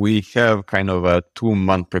Friday, we have kind of a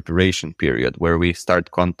 2-month preparation period where we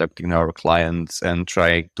start contacting our clients and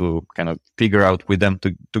try to kind of figure out with them,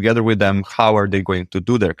 together with them, how are they going to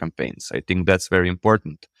do their campaigns. I think that's very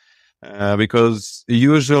important. Because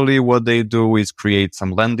usually what they do is create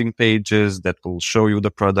some landing pages that will show you the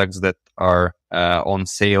products that are on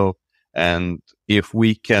sale. And if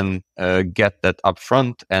we can get that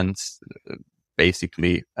upfront and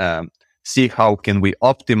basically see how can we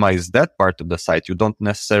optimize that part of the site, you don't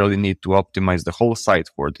necessarily need to optimize the whole site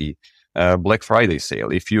for the Black Friday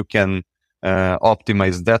sale. If you can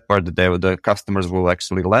optimize that part that the customers will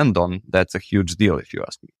actually land on, that's a huge deal, if you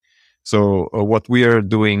ask me. So what we are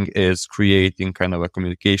doing is creating kind of a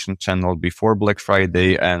communication channel before Black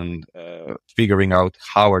Friday and figuring out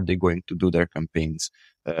how are they going to do their campaigns,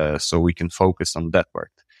 so we can focus on that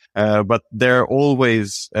part. But there are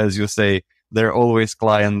always, as you say, there are always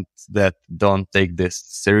clients that don't take this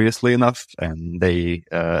seriously enough, and they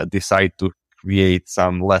decide to create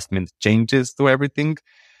some last-minute changes to everything.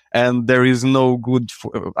 And there is no good,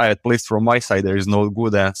 at least from my side, there is no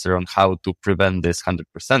good answer on how to prevent this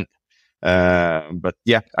 100%. But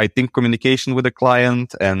yeah, I think communication with the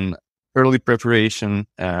client and early preparation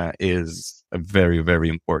is very, very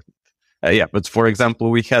important. But for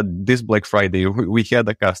example, we had this Black Friday, we had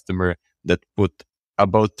a customer that put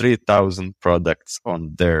about 3,000 products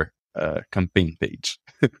on their campaign page.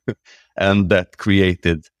 And that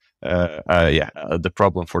created the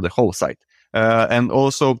problem for the whole site. And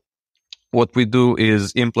also, what we do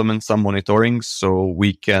is implement some monitoring so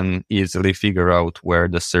we can easily figure out where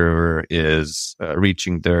the server is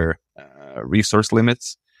reaching their resource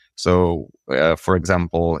limits. So, for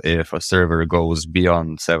example, if a server goes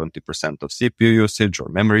beyond 70% of CPU usage or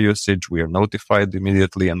memory usage, we are notified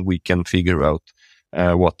immediately and we can figure out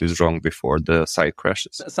what is wrong before the site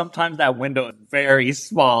crashes. Sometimes that window is very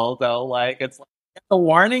small, though. Like, it's like a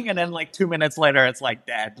warning, and then like 2 minutes later, it's like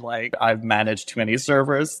dead. Like, I've managed too many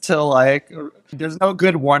servers to like, there's no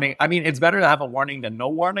good warning. I mean, it's better to have a warning than no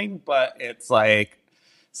warning, but it's like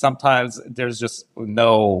sometimes there's just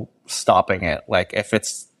no stopping it. Like, if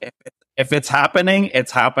it's happening,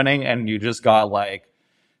 it's happening, and you just got like,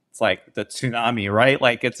 it's like the tsunami, right?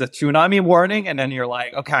 Like, it's a tsunami warning, and then you're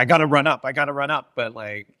like, okay, I gotta run up, but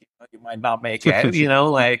like, you might not make it,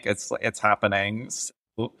 like it's happening. So,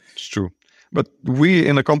 it's true. But we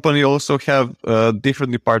in the company also have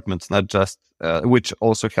different departments, not just, which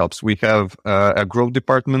also helps. We have a growth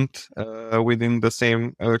department within the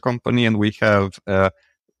same company, and we have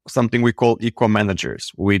something we call eco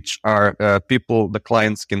managers, which are people the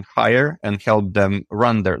clients can hire and help them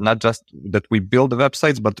run their, not just that we build the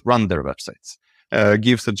websites, but run their websites.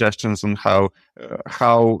 Give suggestions on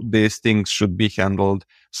how these things should be handled.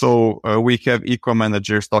 So we have eco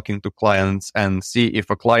managers talking to clients and see if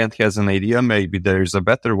a client has an idea, maybe there is a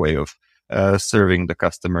better way of serving the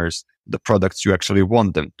customers the products you actually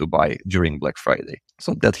want them to buy during Black Friday.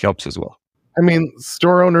 So that helps as well. I mean,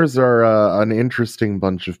 store owners are an interesting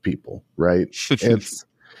bunch of people, right?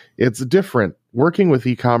 It's different. Working with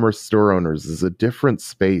e-commerce store owners is a different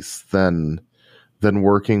space than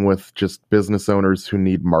working with just business owners who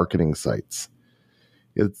need marketing sites.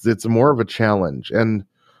 It's more of a challenge, and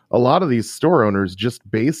a lot of these store owners,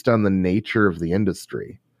 just based on the nature of the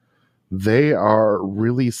industry, they are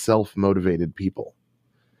really self-motivated people,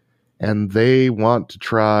 and they want to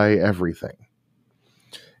try everything.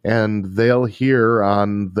 And they'll hear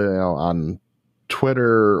on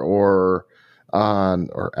Twitter or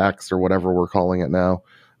X or whatever we're calling it now,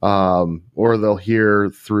 or they'll hear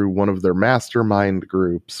through one of their mastermind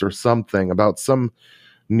groups or something about some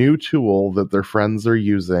new tool that their friends are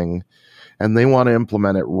using, and they want to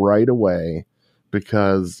implement it right away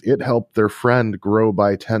because it helped their friend grow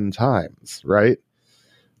by 10 times, right?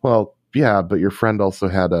 Well, yeah, but your friend also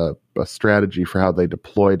had a strategy for how they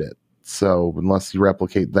deployed it. So unless you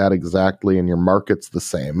replicate that exactly and your market's the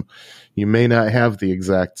same, you may not have the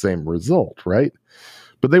exact same result, right?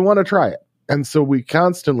 But they want to try it. And so we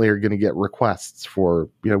constantly are going to get requests for,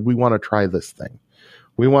 we want to try this thing.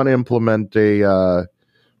 We want to implement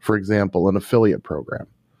for example, an affiliate program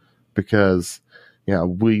because,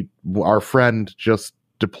 our friend just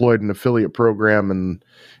deployed an affiliate program and,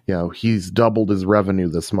 he's doubled his revenue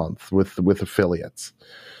this month with affiliates.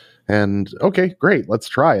 And okay, great. Let's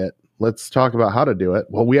try it. Let's talk about how to do it.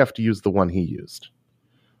 Well, we have to use the one he used.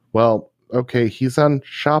 Well, okay, he's on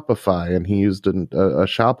Shopify and he used a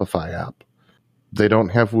Shopify app. They don't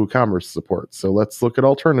have WooCommerce support. So let's look at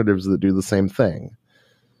alternatives that do the same thing.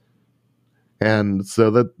 And so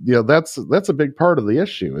that's a big part of the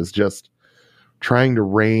issue, is just trying to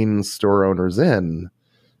rein store owners in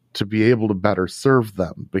to be able to better serve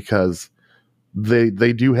them, because they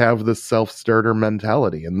do have this self-starter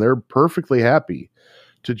mentality and they're perfectly happy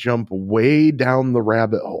to jump way down the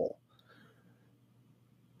rabbit hole.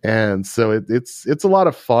 And so it's a lot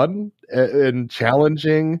of fun and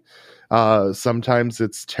challenging. Sometimes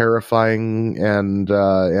it's terrifying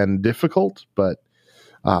and difficult, but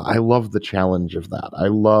I love the challenge of that. I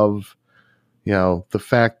love, the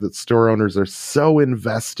fact that store owners are so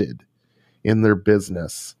invested in their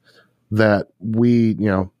business that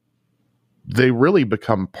they really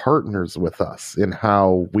become partners with us in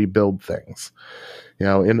how we build things.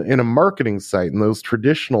 In a marketing site, in those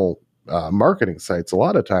traditional marketing sites, a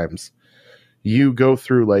lot of times you go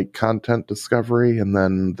through like content discovery and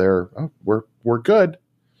then we're good.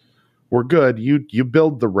 We're good. You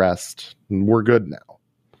build the rest and we're good now.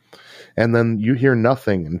 And then you hear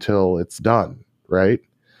nothing until it's done, right?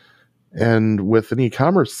 And with an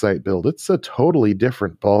e-commerce site build, it's a totally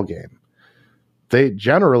different ballgame. They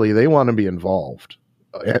want to be involved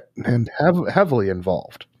and heavily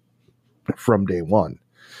involved from day one.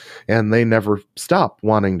 And they never stop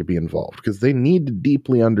wanting to be involved because they need to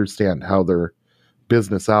deeply understand how their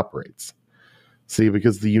business operates. See,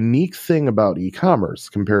 because the unique thing about e-commerce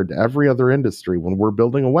compared to every other industry when we're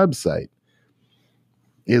building a website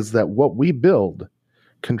is that what we build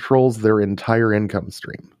controls their entire income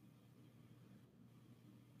stream.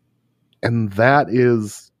 And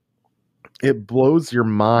it blows your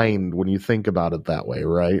mind when you think about it that way,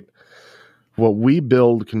 right? What we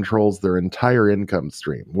build controls their entire income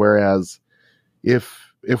stream. Whereas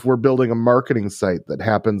if we're building a marketing site that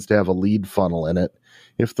happens to have a lead funnel in it,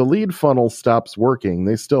 if the lead funnel stops working,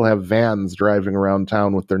 they still have vans driving around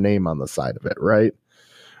town with their name on the side of it, right?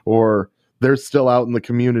 Or they're still out in the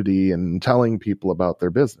community and telling people about their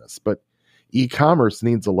business. But e-commerce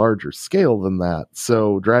needs a larger scale than that.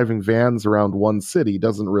 So driving vans around one city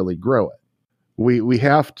doesn't really grow it. We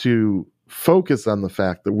have to focus on the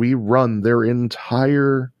fact that we run their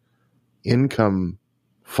entire income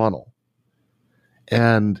funnel.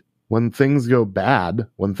 And when things go bad,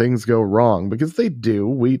 when things go wrong, because they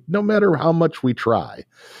do, no matter how much we try,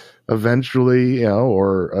 eventually,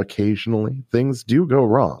 or occasionally, things do go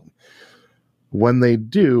wrong. When they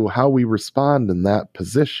do, how we respond in that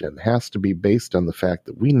position has to be based on the fact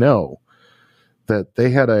that we know that they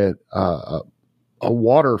had a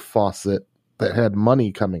water faucet that had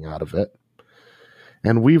money coming out of it,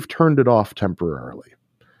 and we've turned it off temporarily.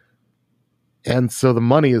 And so the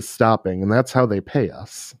money is stopping, and that's how they pay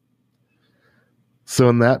us. So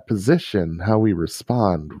in that position, how we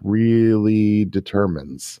respond really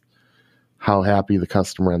determines how happy the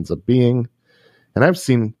customer ends up being. And I've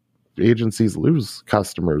seen agencies lose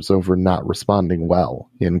customers over not responding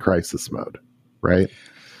well in crisis mode, right?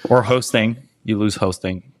 Or hosting. You lose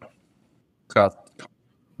hosting.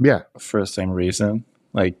 Yeah. For the same reason.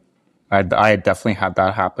 Like, I definitely had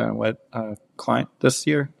that happen with a client this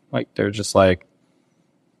year. Like, they're just like,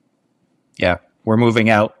 yeah, we're moving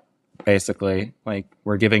out. basically. Like,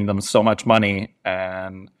 we're giving them so much money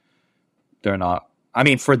and they're not. I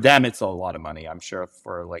mean, for them, it's a lot of money. I'm sure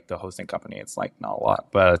for like the hosting company, it's like not a lot,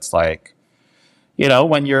 but it's like,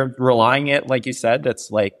 when you're relying it, like you said,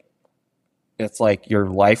 it's like your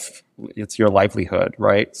life, it's your livelihood,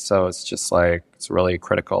 right? So it's just like, it's really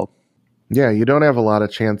critical. Yeah, you don't have a lot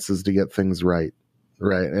of chances to get things right,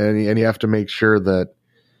 and you have to make sure that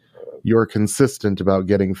you're consistent about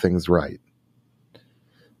getting things right.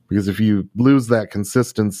 Because if you lose that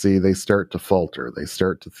consistency, they start to falter. They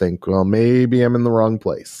start to think, well, maybe I'm in the wrong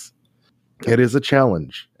place. It is a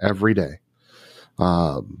challenge every day.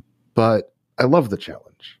 But I love the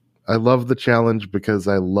challenge. I love the challenge because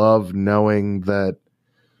I love knowing that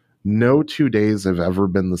no 2 days have ever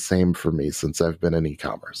been the same for me since I've been in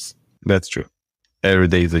e-commerce. That's true. Every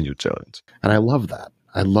day is a new challenge. And I love that.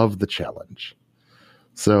 I love the challenge.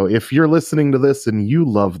 So if you're listening to this and you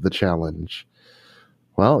love the challenge,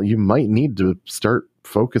 well, you might need to start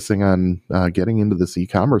focusing on getting into this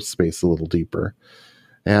e-commerce space a little deeper.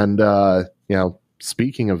 And,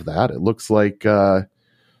 speaking of that, it looks like,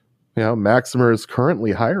 Maksimer is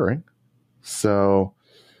currently hiring. So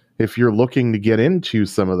if you're looking to get into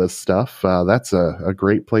some of this stuff, that's a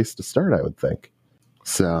great place to start, I would think.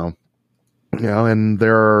 So, and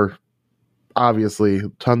there are obviously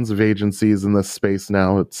tons of agencies in this space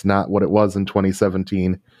now. It's not what it was in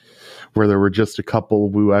 2017, where there were just a couple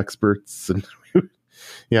Woo experts, and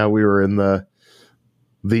we were in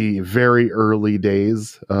the very early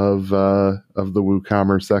days of the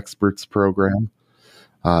WooCommerce Experts program.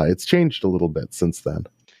 It's changed a little bit since then.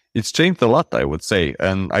 It's changed a lot, I would say.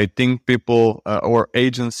 And I think people or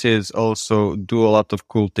agencies also do a lot of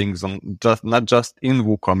cool things not just in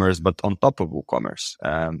WooCommerce, but on top of WooCommerce.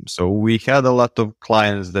 So we had a lot of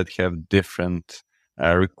clients that have different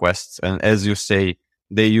requests. And as you say,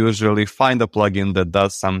 they usually find a plugin that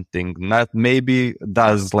does something, not maybe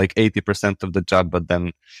does like 80% of the job, but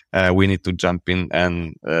then we need to jump in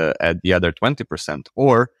and add the other 20%.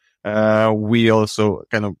 Or we also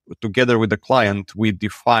kind of together with the client, we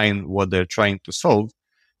define what they're trying to solve,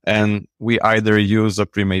 and we either use a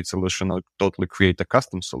pre-made solution or totally create a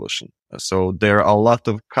custom solution. So there are a lot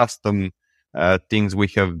of custom things we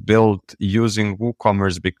have built using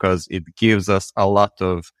WooCommerce because it gives us a lot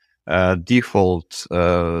of default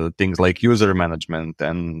things like user management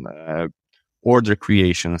and order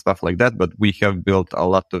creation and stuff like that. But we have built a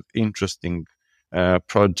lot of interesting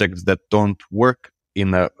projects that don't work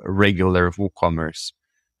in a regular WooCommerce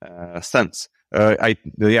sense.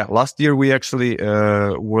 Last year we actually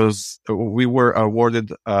we were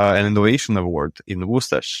awarded an innovation award in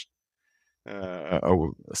WooSesh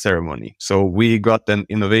ceremony. So we got an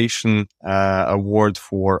innovation award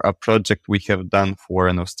for a project we have done for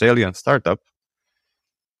an Australian startup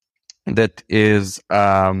that is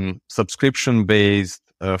subscription-based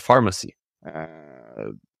pharmacy.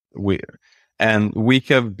 We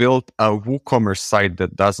have built a WooCommerce site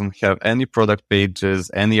that doesn't have any product pages,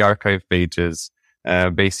 any archive pages.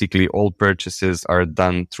 Basically, all purchases are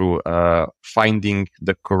done through finding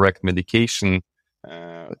the correct medication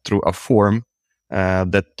through a form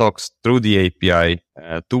that talks through the API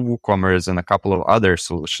to WooCommerce and a couple of other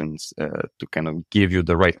solutions to kind of give you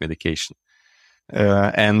the right medication.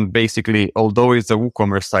 And basically, although it's a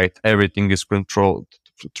WooCommerce site, everything is controlled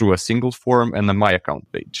through a single form and a My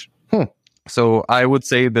Account page. So I would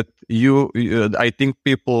say that I think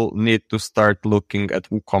people need to start looking at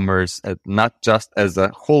WooCommerce not just as a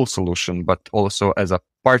whole solution, but also as a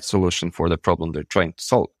part solution for the problem they're trying to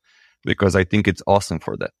solve, because I think it's awesome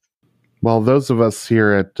for that. Well, those of us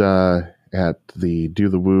here at the Do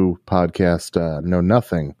the Woo podcast know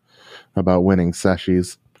nothing about winning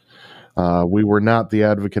sessions. We were not the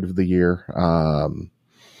advocate of the year.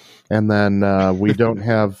 And then we don't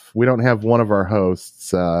have one of our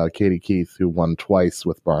hosts, Katie Keith, who won twice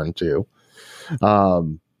with Barn 2.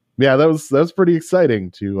 That was pretty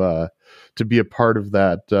exciting to be a part of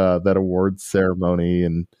that awards ceremony,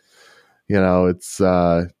 and it's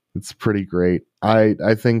pretty great.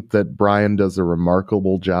 I think that Brian does a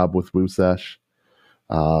remarkable job with WooSesh.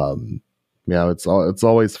 It's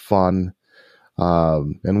always fun,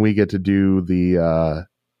 and we get to do the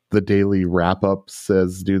daily wrap-ups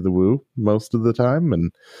as Do the Woo most of the time,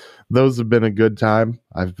 and those have been a good time.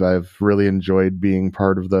 I've really enjoyed being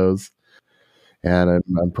part of those, and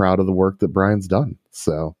I'm proud of the work that Brian's done.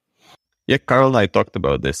 So, yeah, Carl and I talked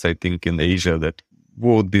about this. I think in Asia that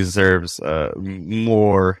Woo deserves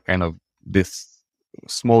more kind of this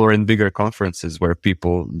smaller and bigger conferences where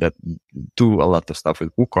people that do a lot of stuff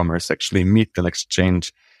with WooCommerce actually meet and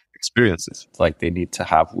exchange experiences. Like, they need to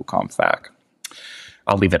have WooCommerce back.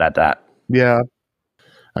 I'll leave it at that. Yeah.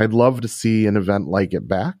 I'd love to see an event like it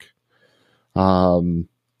back.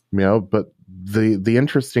 But the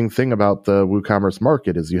interesting thing about the WooCommerce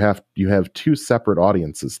market is you have two separate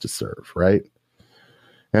audiences to serve, right?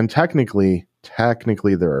 And technically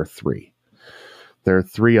there are three. There are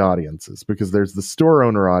three audiences because there's the store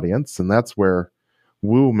owner audience, and that's where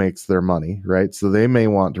Woo makes their money, right? So they may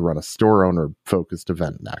want to run a store owner focused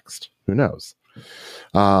event next. Who knows?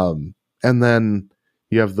 And then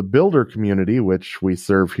you have the builder community, which we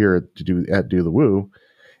serve here at Do the Woo,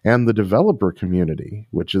 and the developer community,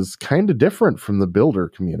 which is kind of different from the builder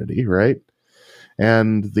community, right?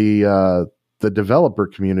 And the developer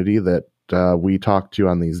community that we talk to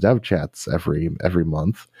on these dev chats every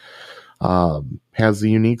month has a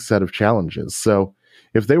unique set of challenges. So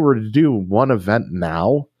if they were to do one event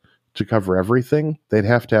now to cover everything, they'd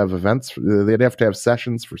have to have events. They'd have to have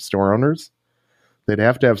sessions for store owners. They'd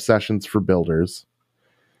have to have sessions for builders,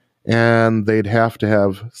 and they'd have to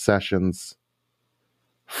have sessions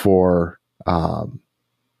for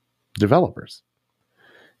developers.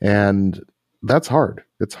 And that's hard.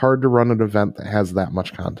 It's hard to run an event that has that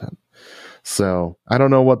much content. So I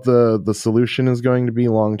don't know what the solution is going to be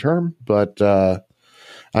long term, but I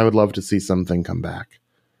would love to see something come back.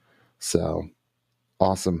 So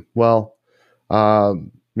awesome. Well,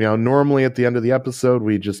 normally at the end of the episode,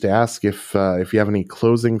 we just ask if you have any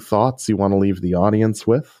closing thoughts you want to leave the audience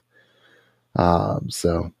with.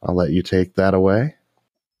 So I'll let you take that away.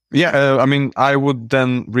 Yeah, I would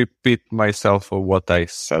then repeat myself of what I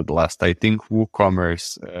said last. I think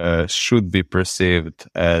WooCommerce should be perceived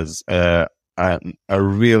as a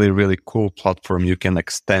really, really cool platform you can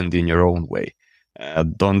extend in your own way.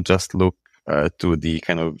 Don't just look to the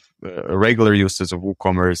kind of regular uses of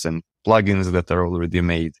WooCommerce and plugins that are already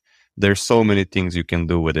made. There's so many things you can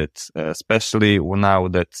do with it, especially now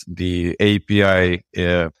that the API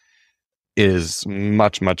is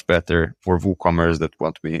much, much better for WooCommerce than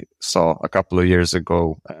what we saw a couple of years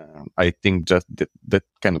ago. I think just the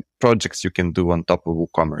kind of projects you can do on top of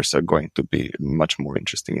WooCommerce are going to be much more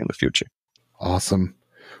interesting in the future. Awesome.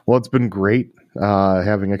 Well, it's been great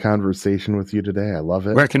having a conversation with you today. I love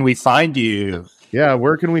it. Where can we find you? Yeah,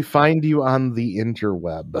 where can we find you on the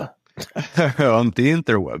interweb? On the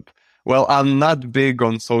interweb. Well, I'm not big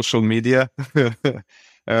on social media.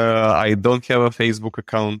 I don't have a Facebook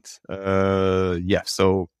account.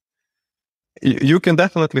 So you can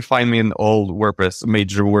definitely find me in all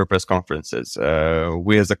major WordPress conferences.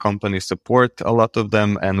 We as a company support a lot of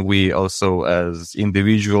them, and we also as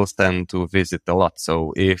individuals tend to visit a lot.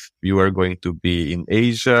 So if you are going to be in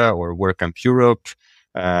Asia or WordCamp Europe,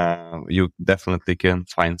 you definitely can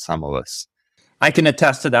find some of us. I can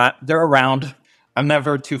attest to that. They're around. I'm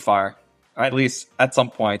never too far. At least at some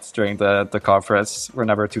points during the conference, we're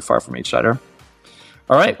never too far from each other.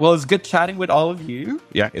 All right. Well, it's good chatting with all of you.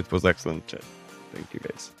 Yeah, it was excellent chat. Thank you,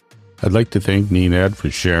 guys. I'd like to thank Nenad for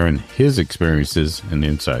sharing his experiences and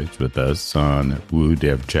insights with us on Woo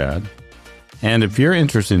Dev Chat. And if you're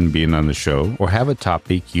interested in being on the show or have a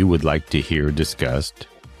topic you would like to hear discussed,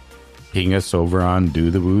 ping us over on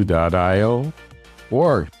dothewoo.io,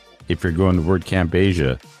 or if you're going to WordCamp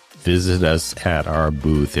Asia, visit us at our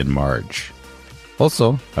booth in March.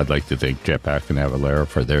 Also, I'd like to thank Jetpack and Avalara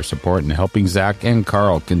for their support in helping Zach and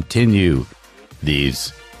Carl continue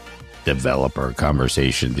these developer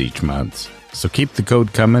conversations each month. So keep the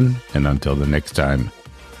code coming, and until the next time,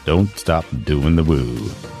 don't stop doing the woo.